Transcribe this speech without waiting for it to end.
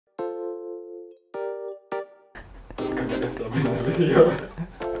Das kann der Laptop in der Video.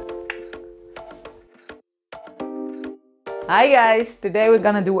 Hi guys, today we're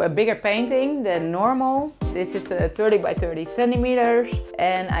gonna do a bigger painting than normal. This is 30 by 30 centimeters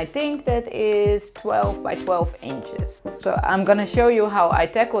and I think that is 12 by 12 inches. So I'm gonna show you how I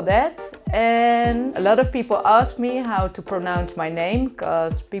tackle that. And a lot of people ask me how to pronounce my name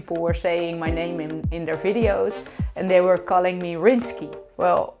because people were saying my name in their videos and they were calling me Rinske.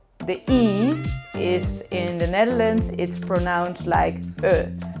 Well, the E is in the Netherlands, it's pronounced like E.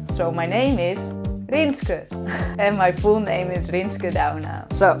 So my name is Rinske and my full name is Rinske Douna.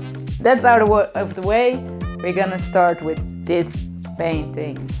 So that's out of the way. We're gonna start with this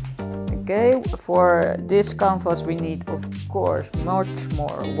painting. Okay, for this canvas we need of course much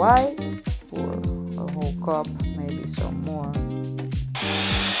more white. For a whole cup, maybe some more.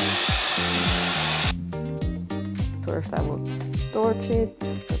 First I will torch it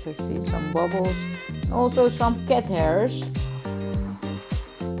because I see some bubbles. Also some cat hairs.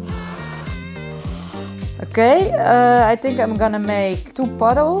 Okay, I think I'm gonna make 2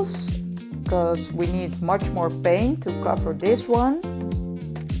 puddles because we need much more paint to cover this one.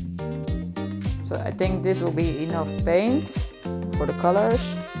 So I think this will be enough paint for the colors.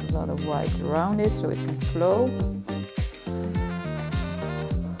 A lot of white around it so it can flow.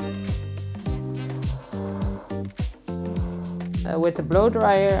 With the blow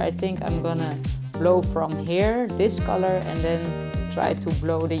dryer, I think I'm gonna blow from here, this color, and then try to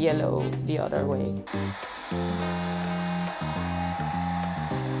blow the yellow the other way.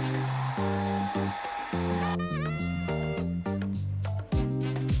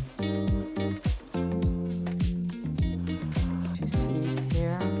 You see it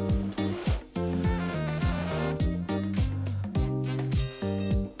here.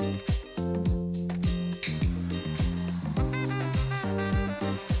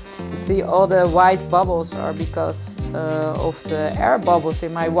 You see all the white bubbles are because of the air bubbles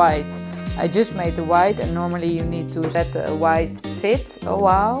in my white. I just made the white and normally you need to let the white sit a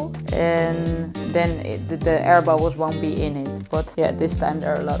while and then the air bubbles won't be in it. But yeah, this time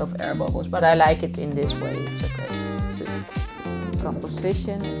there are a lot of air bubbles, but I like it in this way, it's okay. It's just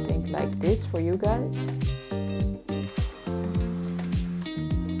composition, I think like this for you guys.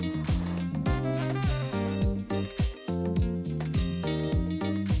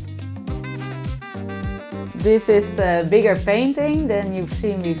 This is a bigger painting than you've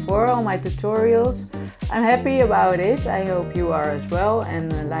seen before on my tutorials. I'm happy about it. I hope you are as well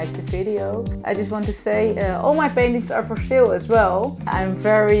and like the video. I just want to say all my paintings are for sale as well. I'm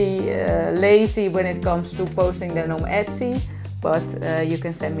very lazy when it comes to posting them on Etsy, but you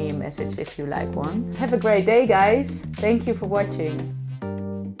can send me a message if you like one. Have a great day guys. Thank you for watching.